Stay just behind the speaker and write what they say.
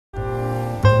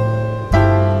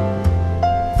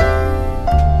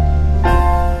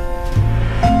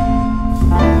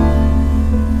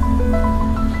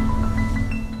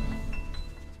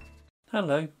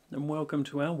Hello and welcome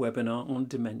to our webinar on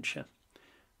dementia.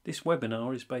 This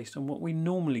webinar is based on what we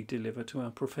normally deliver to our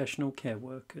professional care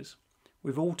workers.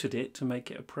 We've altered it to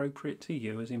make it appropriate to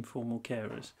you as informal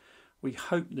carers. We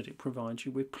hope that it provides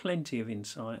you with plenty of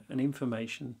insight and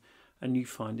information and you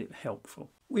find it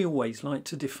helpful. We always like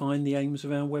to define the aims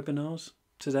of our webinars.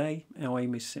 Today our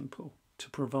aim is simple: to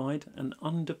provide an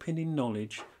underpinning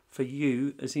knowledge for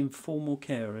you as informal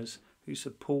carers who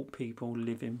support people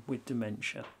living with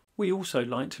dementia. We also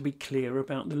like to be clear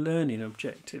about the learning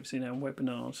objectives in our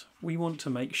webinars. We want to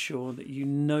make sure that you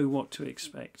know what to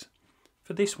expect.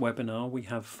 For this webinar we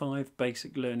have 5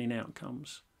 basic learning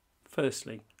outcomes.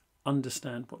 Firstly,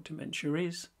 understand what dementia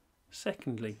is.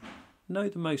 Secondly, know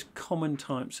the most common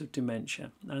types of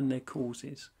dementia and their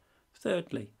causes.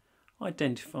 Thirdly,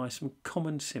 identify some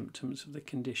common symptoms of the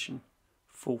condition.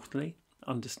 Fourthly,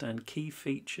 understand key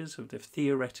features of the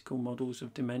theoretical models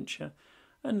of dementia.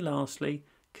 And lastly,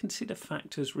 consider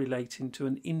factors relating to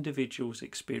an individual's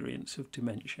experience of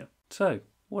dementia. So,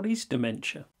 what is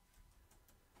dementia?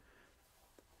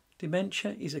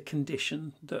 Dementia is a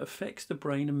condition that affects the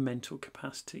brain and mental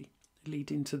capacity,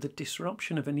 leading to the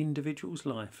disruption of an individual's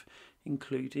life,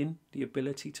 including the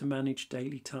ability to manage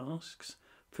daily tasks,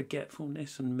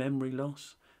 forgetfulness and memory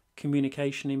loss,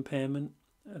 communication impairment,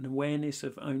 an awareness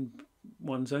of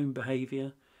one's own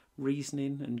behaviour,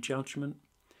 reasoning and judgment.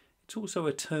 It's also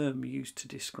a term used to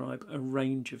describe a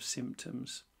range of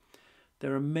symptoms.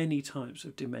 There are many types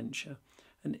of dementia,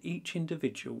 and each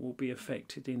individual will be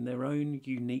affected in their own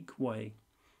unique way.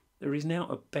 There is now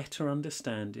a better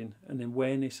understanding and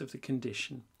awareness of the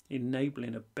condition,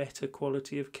 enabling a better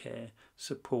quality of care,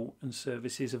 support and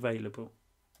services available.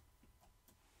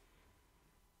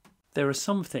 There are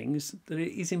some things that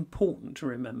it is important to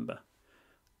remember.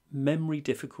 Memory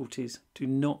difficulties do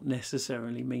not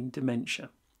necessarily mean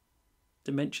dementia.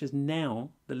 Dementia is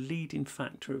now the leading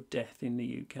factor of death in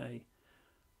the UK,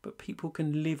 but people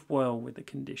can live well with the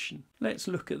condition. Let's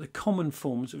look at the common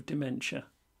forms of dementia.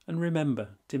 And remember,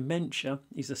 dementia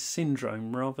is a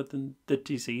syndrome rather than the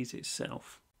disease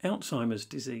itself. Alzheimer's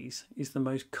disease is the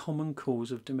most common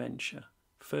cause of dementia,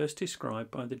 first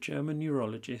described by the German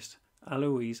neurologist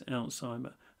Alois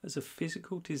Alzheimer as a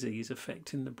physical disease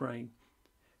affecting the brain.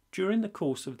 During the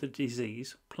course of the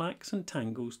disease, plaques and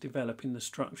tangles develop in the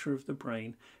structure of the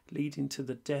brain, leading to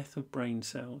the death of brain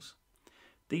cells.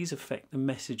 These affect the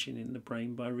messaging in the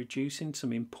brain by reducing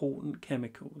some important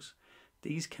chemicals.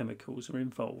 These chemicals are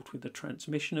involved with the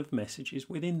transmission of messages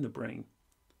within the brain.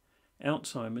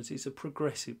 Alzheimer's is a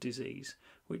progressive disease,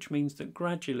 which means that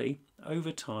gradually,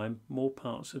 over time, more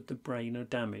parts of the brain are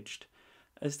damaged.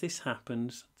 As this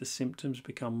happens, the symptoms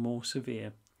become more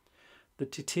severe. The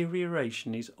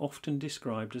deterioration is often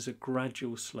described as a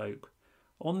gradual slope.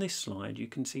 On this slide you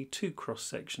can see 2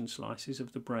 cross-section slices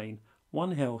of the brain,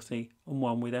 one healthy and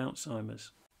one with Alzheimer's.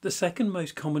 The second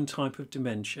most common type of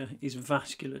dementia is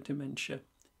vascular dementia.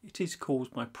 It is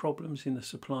caused by problems in the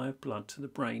supply of blood to the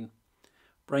brain.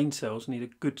 Brain cells need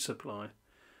a good supply.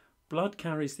 Blood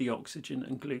carries the oxygen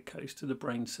and glucose to the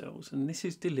brain cells, and this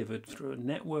is delivered through a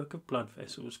network of blood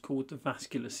vessels called the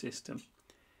vascular system.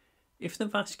 If the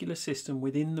vascular system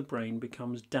within the brain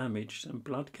becomes damaged and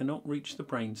blood cannot reach the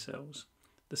brain cells,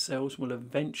 the cells will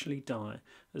eventually die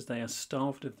as they are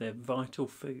starved of their vital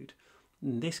food,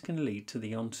 and this can lead to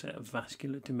the onset of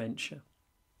vascular dementia.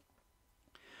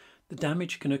 The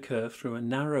damage can occur through a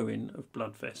narrowing of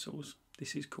blood vessels.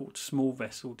 This is called small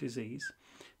vessel disease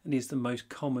and is the most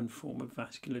common form of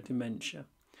vascular dementia.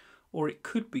 Or it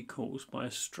could be caused by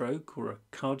a stroke or a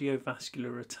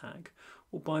cardiovascular attack,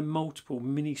 or by multiple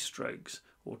mini-strokes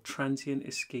or transient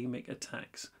ischemic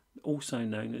attacks, also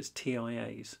known as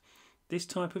TIAs. This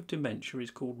type of dementia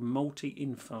is called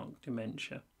multi-infarct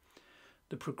dementia.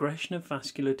 The progression of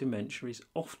vascular dementia is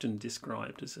often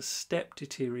described as a step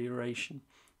deterioration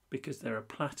because there are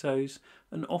plateaus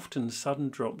and often sudden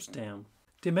drops down.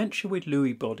 Dementia with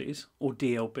Lewy bodies, or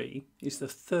DLB, is the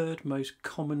third most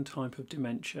common type of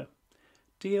dementia.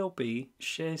 DLB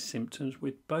shares symptoms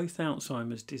with both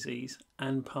Alzheimer's disease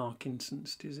and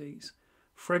Parkinson's disease.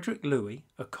 Frederick Lewy,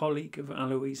 a colleague of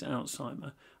Alois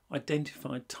Alzheimer,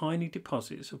 identified tiny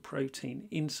deposits of protein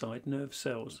inside nerve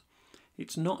cells.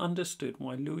 It's not understood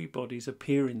why Lewy bodies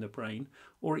appear in the brain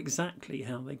or exactly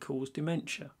how they cause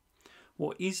dementia.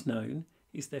 What is known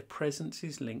is their presence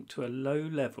is linked to a low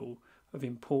level of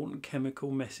important chemical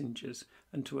messengers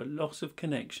and to a loss of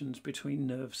connections between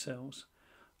nerve cells.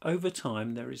 Over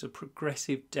time, there is a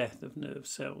progressive death of nerve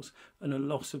cells and a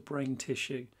loss of brain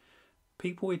tissue.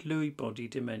 People with Lewy body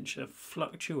dementia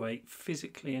fluctuate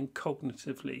physically and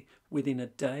cognitively within a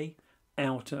day,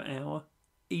 hour to hour,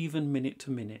 even minute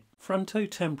to minute.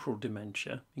 Frontotemporal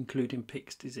dementia, including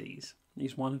Pick's disease,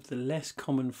 is one of the less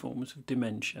common forms of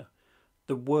dementia.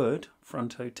 The word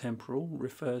frontotemporal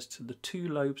refers to the two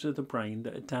lobes of the brain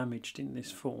that are damaged in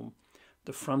this form,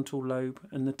 the frontal lobe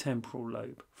and the temporal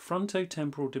lobe.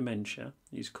 Frontotemporal dementia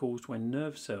is caused when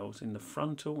nerve cells in the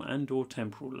frontal and or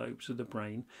temporal lobes of the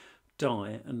brain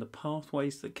die and the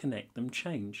pathways that connect them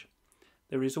change.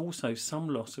 There is also some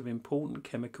loss of important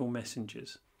chemical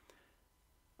messengers.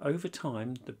 Over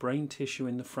time, the brain tissue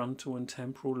in the frontal and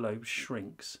temporal lobes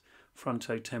shrinks.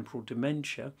 Frontotemporal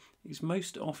dementia is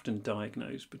most often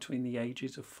diagnosed between the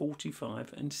ages of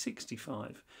 45 and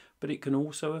 65, but it can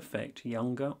also affect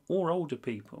younger or older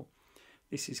people.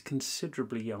 This is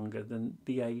considerably younger than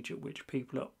the age at which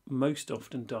people are most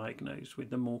often diagnosed with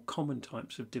the more common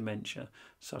types of dementia,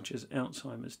 such as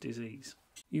Alzheimer's disease.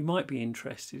 You might be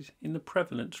interested in the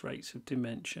prevalence rates of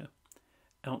dementia.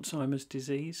 Alzheimer's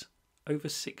disease, over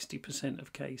 60%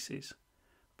 of cases.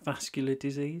 Vascular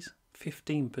disease,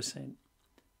 15%.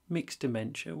 Mixed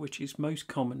dementia, which is most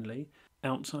commonly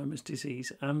Alzheimer's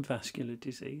disease and vascular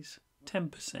disease,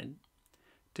 10%.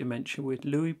 Dementia with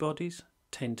Lewy bodies,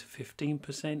 10 to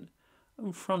 15%,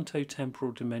 and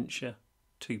frontotemporal dementia,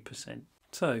 2%.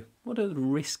 So, what are the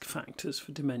risk factors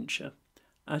for dementia?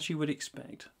 As you would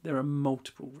expect, there are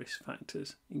multiple risk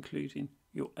factors, including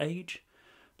your age,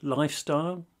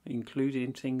 lifestyle,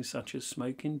 including things such as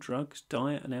smoking, drugs,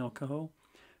 diet and alcohol,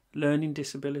 learning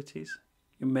disabilities,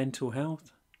 your mental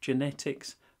health,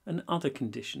 genetics, and other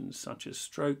conditions such as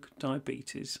stroke,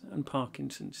 diabetes, and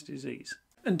Parkinson's disease.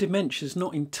 And dementia is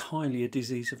not entirely a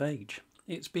disease of age.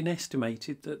 It's been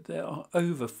estimated that there are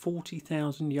over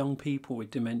 40,000 young people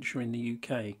with dementia in the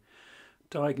UK.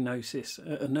 Diagnosis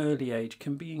at an early age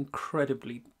can be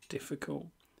incredibly difficult.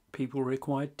 People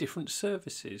require different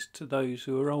services to those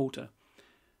who are older.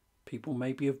 People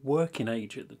may be of working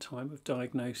age at the time of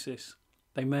diagnosis.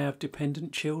 They may have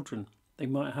dependent children. They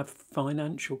might have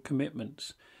financial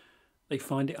commitments. They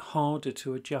find it harder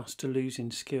to adjust to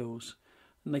losing skills,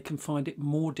 and they can find it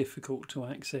more difficult to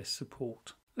access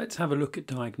support. Let's have a look at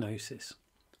diagnosis.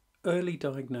 Early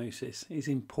diagnosis is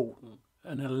important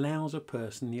and allows a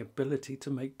person the ability to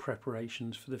make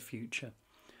preparations for the future.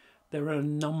 There are a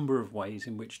number of ways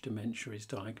in which dementia is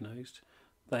diagnosed.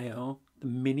 They are the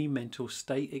Mini Mental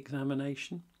State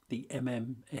Examination, the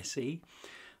MMSE.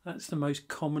 That's the most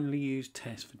commonly used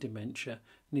test for dementia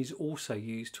and is also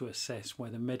used to assess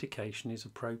whether medication is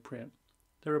appropriate.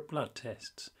 There are blood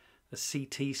tests, a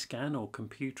CT scan or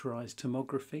computerized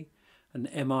tomography, an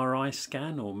MRI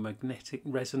scan or magnetic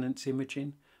resonance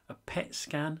imaging, a PET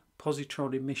scan,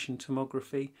 positron emission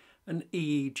tomography, and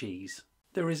EEGs.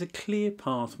 There is a clear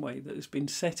pathway that has been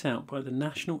set out by the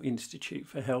National Institute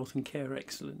for Health and Care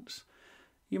Excellence.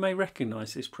 You may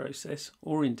recognise this process,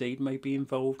 or indeed may be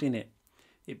involved in it.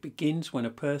 It begins when a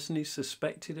person is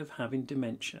suspected of having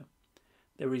dementia.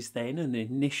 There is then an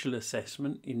initial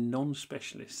assessment in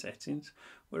non-specialist settings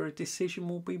where a decision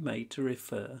will be made to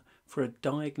refer for a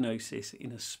diagnosis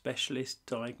in a specialist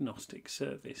diagnostic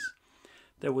service.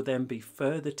 There will then be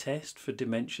further tests for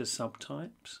dementia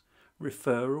subtypes,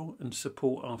 referral and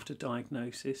support after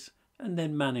diagnosis, and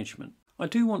then management. I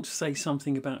do want to say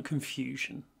something about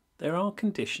confusion. There are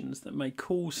conditions that may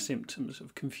cause symptoms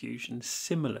of confusion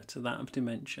similar to that of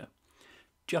dementia.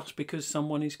 Just because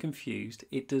someone is confused,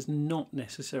 it does not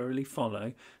necessarily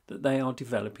follow that they are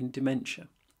developing dementia.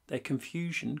 Their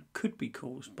confusion could be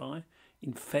caused by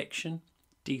infection,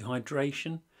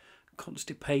 dehydration,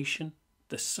 constipation,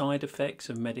 the side effects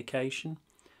of medication,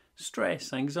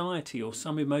 stress, anxiety or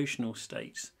some emotional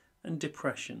states, and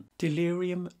depression.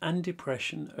 Delirium and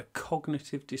depression are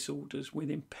cognitive disorders with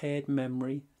impaired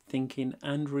memory, thinking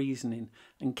and reasoning,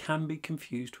 and can be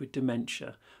confused with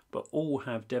dementia, but all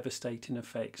have devastating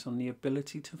effects on the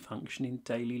ability to function in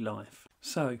daily life.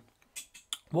 So,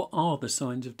 what are the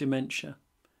signs of dementia?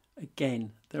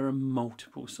 Again, there are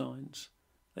multiple signs.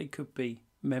 They could be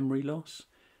memory loss,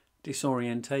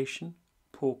 disorientation,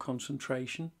 poor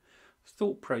concentration,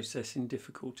 thought processing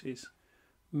difficulties,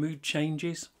 mood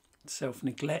changes,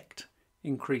 self-neglect,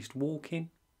 increased walking,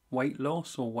 weight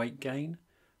loss or weight gain,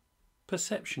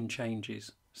 perception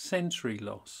changes, sensory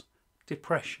loss,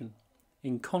 depression,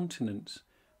 incontinence,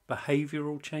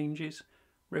 behavioural changes,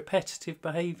 repetitive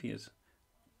behaviours,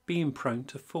 being prone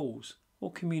to falls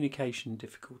or communication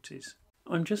difficulties.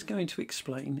 I'm just going to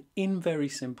explain in very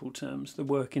simple terms the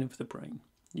working of the brain.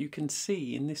 You can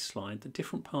see in this slide the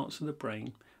different parts of the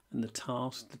brain and the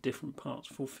tasks the different parts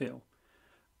fulfil.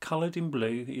 Coloured in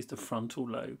blue is the frontal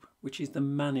lobe, which is the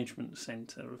management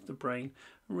centre of the brain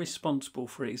and responsible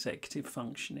for executive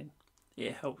functioning.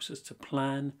 It helps us to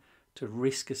plan, to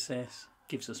risk assess,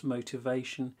 gives us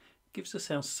motivation, gives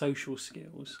us our social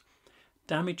skills.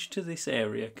 Damage to this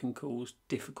area can cause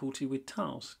difficulty with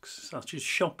tasks such as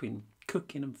shopping,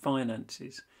 cooking and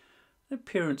finances, an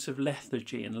appearance of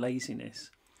lethargy and laziness,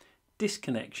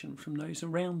 disconnection from those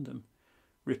around them,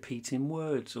 repeating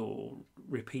words or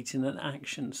repeating an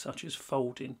action such as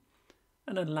folding,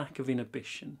 and a lack of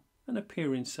inhibition and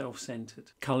appearing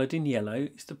self-centred. Coloured in yellow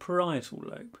is the parietal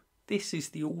lobe. This is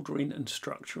the ordering and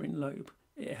structuring lobe.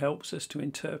 It helps us to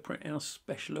interpret our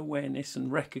special awareness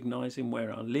and recognising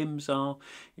where our limbs are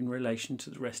in relation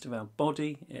to the rest of our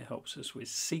body. It helps us with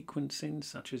sequencing,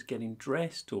 such as getting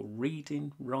dressed or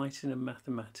reading, writing and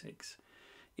mathematics.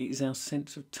 It is our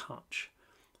sense of touch.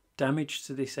 Damage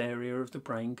to this area of the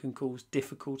brain can cause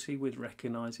difficulty with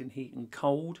recognising heat and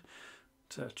cold,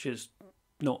 such as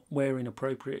not wearing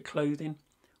appropriate clothing,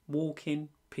 walking,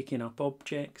 picking up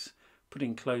objects,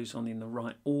 putting clothes on in the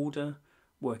right order,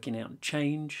 working out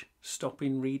change,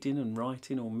 stopping reading and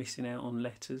writing or missing out on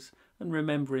letters, and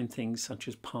remembering things such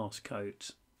as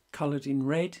passcodes. Coloured in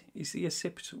red is the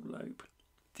occipital lobe.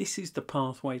 This is the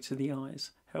pathway to the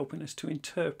eyes, helping us to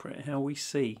interpret how we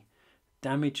see.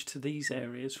 Damage to these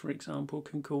areas, for example,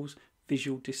 can cause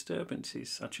visual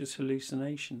disturbances such as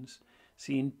hallucinations,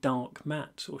 seeing dark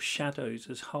mats or shadows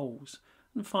as holes,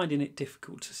 and finding it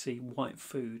difficult to see white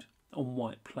food on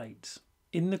white plates.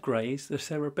 In the grey is the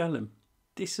cerebellum.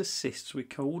 This assists with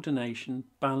coordination,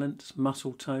 balance,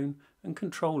 muscle tone and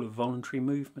control of voluntary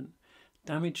movement.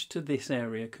 Damage to this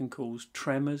area can cause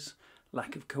tremors,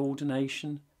 lack of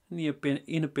coordination and the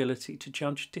inability to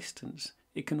judge distance.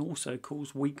 It can also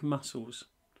cause weak muscles.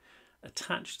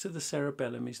 Attached to the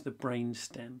cerebellum is the brain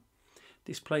stem.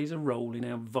 This plays a role in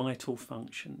our vital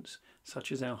functions,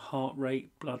 such as our heart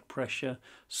rate, blood pressure,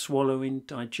 swallowing,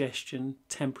 digestion,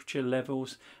 temperature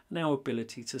levels, and our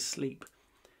ability to sleep.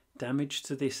 Damage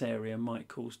to this area might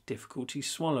cause difficulty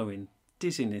swallowing,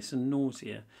 dizziness and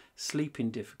nausea,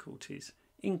 sleeping difficulties,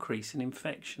 increase in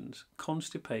infections,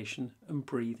 constipation and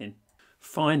breathing.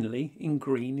 Finally, in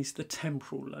green is the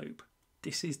temporal lobe.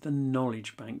 This is the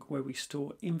knowledge bank where we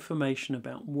store information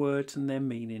about words and their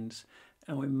meanings,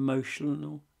 our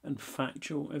emotional and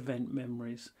factual event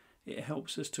memories. It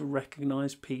helps us to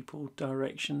recognise people,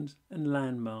 directions and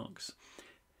landmarks.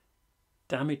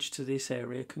 Damage to this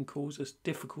area can cause us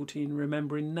difficulty in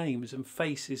remembering names and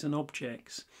faces and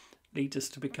objects, lead us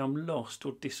to become lost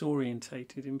or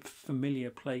disorientated in familiar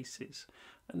places,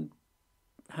 and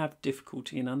have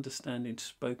difficulty in understanding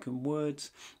spoken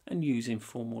words and using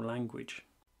formal language.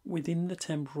 Within the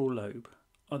temporal lobe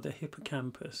are the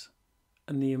hippocampus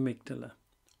and the amygdala,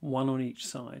 one on each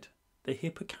side. The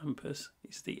hippocampus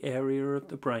is the area of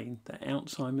the brain that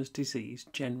Alzheimer's disease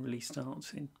generally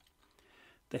starts in.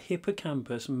 The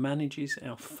hippocampus manages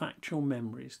our factual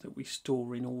memories that we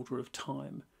store in order of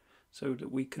time, so that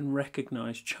we can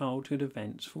recognise childhood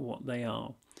events for what they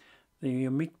are. The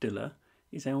amygdala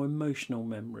is our emotional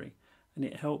memory, and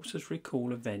it helps us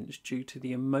recall events due to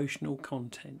the emotional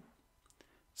content,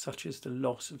 such as the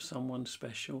loss of someone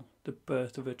special, the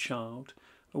birth of a child,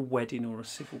 a wedding or a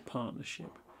civil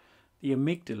partnership. The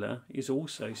amygdala is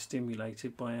also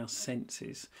stimulated by our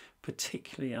senses,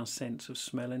 particularly our sense of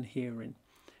smell and hearing.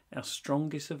 Our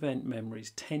strongest event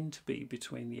memories tend to be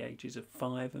between the ages of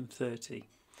 5 and 30.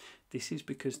 This is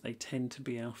because they tend to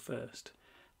be our first.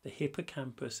 The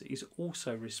hippocampus is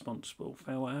also responsible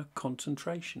for our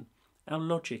concentration, our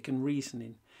logic and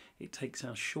reasoning. It takes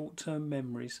our short-term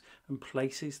memories and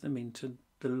places them into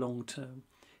the long-term.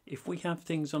 If we have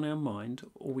things on our mind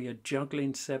or we are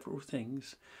juggling several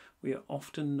things, we are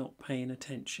often not paying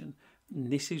attention,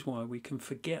 and this is why we can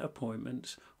forget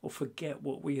appointments or forget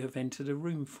what we have entered a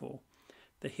room for.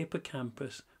 The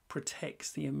hippocampus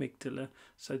protects the amygdala,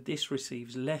 so this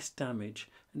receives less damage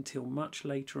until much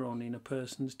later on in a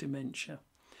person's dementia.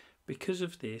 Because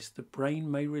of this, the brain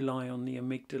may rely on the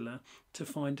amygdala to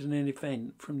find an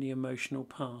event from the emotional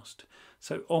past.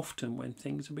 So often when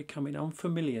things are becoming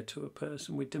unfamiliar to a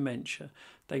person with dementia,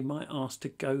 they might ask to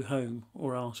go home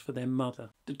or ask for their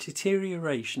mother. The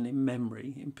deterioration in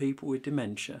memory in people with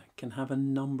dementia can have a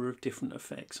number of different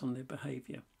effects on their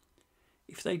behaviour.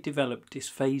 If they develop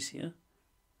dysphasia,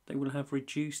 they will have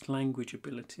reduced language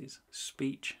abilities,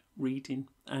 speech, reading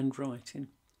and writing.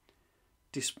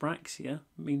 Dyspraxia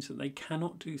means that they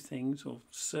cannot do things or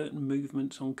certain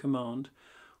movements on command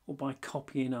or by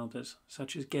copying others,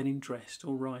 such as getting dressed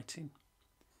or writing.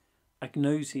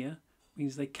 Agnosia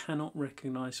means they cannot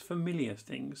recognise familiar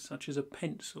things such as a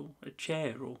pencil, a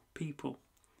chair or people.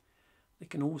 There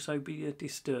can also be a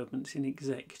disturbance in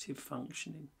executive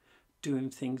functioning, doing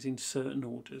things in certain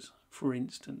orders, for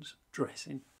instance,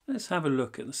 dressing. Let's have a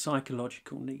look at the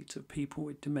psychological needs of people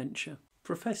with dementia.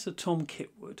 Professor Tom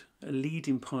Kitwood, a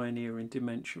leading pioneer in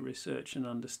dementia research and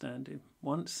understanding,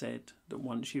 once said that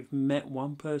once you've met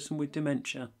one person with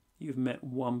dementia, you've met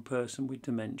one person with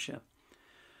dementia.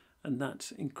 And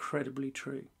that's incredibly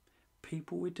true.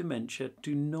 People with dementia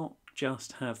do not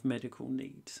just have medical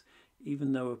needs.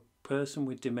 Even though a person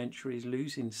with dementia is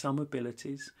losing some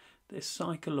abilities, their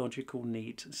psychological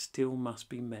needs still must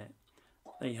be met.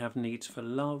 They have needs for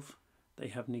love, they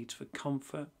have needs for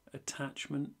comfort,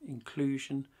 attachment,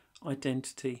 inclusion,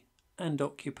 identity and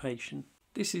occupation.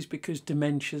 This is because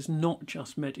dementia is not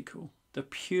just medical. The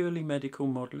purely medical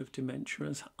model of dementia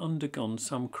has undergone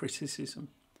some criticism,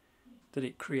 that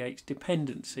it creates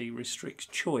dependency, restricts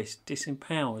choice,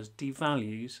 disempowers,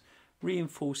 devalues,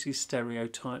 reinforces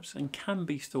stereotypes and can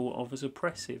be thought of as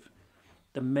oppressive.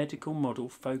 The medical model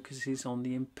focuses on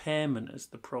the impairment as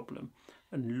the problem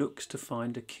and looks to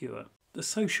find a cure. The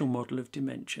social model of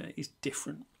dementia is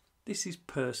different. This is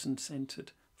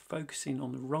person-centred, focusing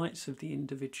on the rights of the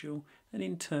individual and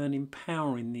in turn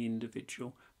empowering the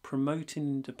individual, promoting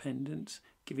independence,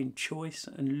 giving choice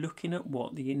and looking at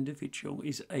what the individual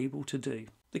is able to do.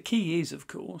 The key is, of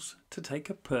course, to take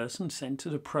a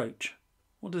person-centred approach.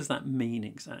 What does that mean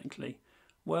exactly?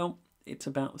 Well, it's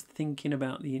about thinking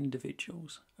about the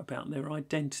individuals, about their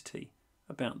identity,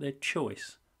 about their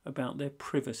choice, about their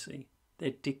privacy,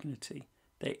 their dignity,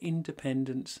 their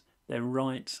independence, their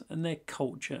rights and their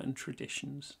culture and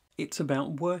traditions. It's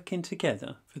about working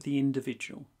together for the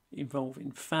individual,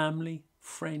 involving family,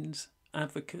 friends,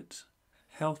 advocates,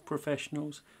 health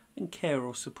professionals and care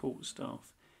or support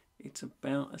staff. It's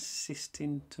about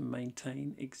assisting to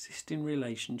maintain existing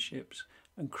relationships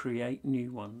and create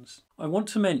new ones. I want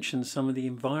to mention some of the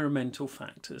environmental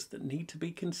factors that need to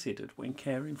be considered when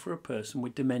caring for a person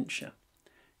with dementia.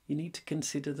 You need to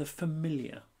consider the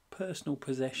familiar, personal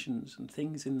possessions and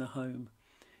things in the home.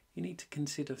 You need to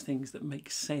consider things that make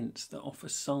sense, that offer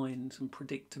signs and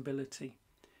predictability.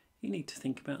 You need to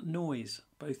think about noise,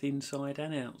 both inside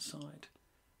and outside,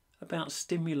 about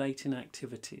stimulating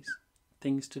activities,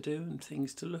 things to do and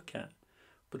things to look at,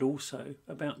 but also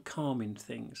about calming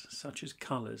things such as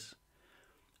colours.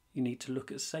 You need to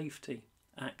look at safety,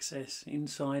 access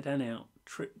inside and out,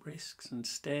 trip risks and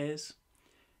stairs.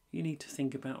 You need to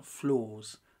think about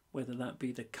flaws, whether that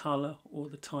be the colour or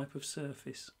the type of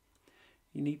surface.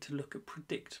 You need to look at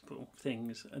predictable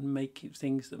things and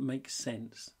things that make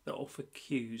sense, that offer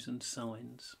cues and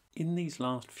signs. In these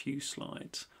last few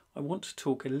slides, I want to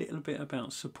talk a little bit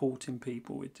about supporting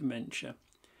people with dementia.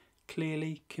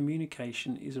 Clearly,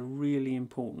 communication is a really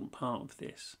important part of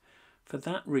this. For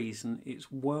that reason,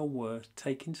 it's well worth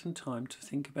taking some time to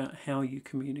think about how you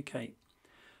communicate.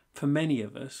 For many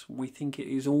of us, we think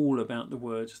it is all about the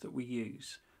words that we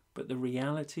use. But the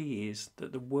reality is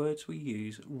that the words we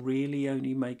use really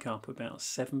only make up about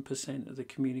 7% of the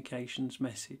communications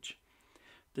message.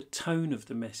 The tone of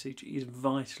the message is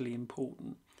vitally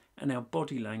important, and our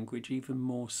body language even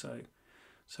more so.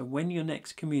 So when you're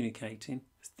next communicating,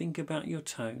 think about your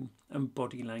tone and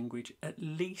body language at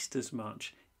least as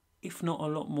much, if not a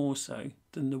lot more so,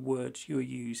 than the words you're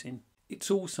using.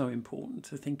 It's also important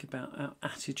to think about our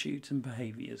attitudes and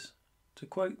behaviours. To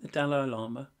quote the Dalai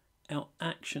Lama, our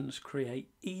actions create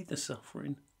either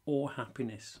suffering or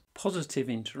happiness. Positive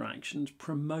interactions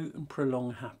promote and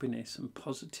prolong happiness and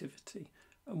positivity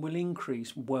and will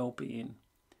increase well-being.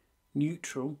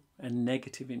 Neutral and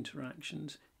negative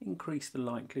interactions increase the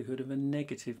likelihood of a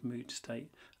negative mood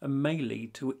state and may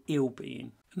lead to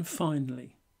ill-being. And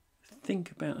finally,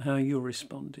 think about how you're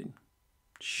responding.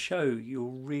 Show you're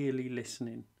really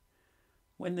listening.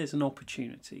 When there's an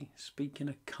opportunity, speak in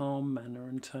a calm manner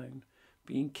and tone,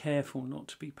 being careful not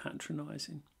to be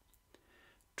patronising.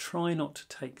 Try not to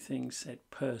take things said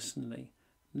personally.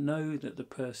 Know that the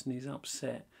person is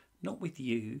upset, not with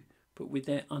you, but with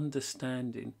their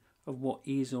understanding of what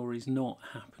is or is not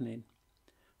happening.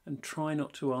 And try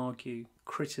not to argue,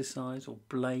 criticise or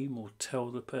blame or tell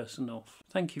the person off.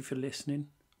 Thank you for listening.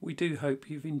 We do hope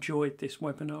you've enjoyed this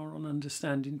webinar on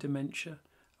understanding dementia,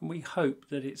 and we hope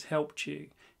that it's helped you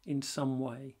in some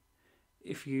way.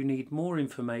 If you need more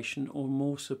information or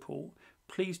more support,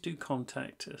 please do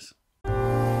contact us.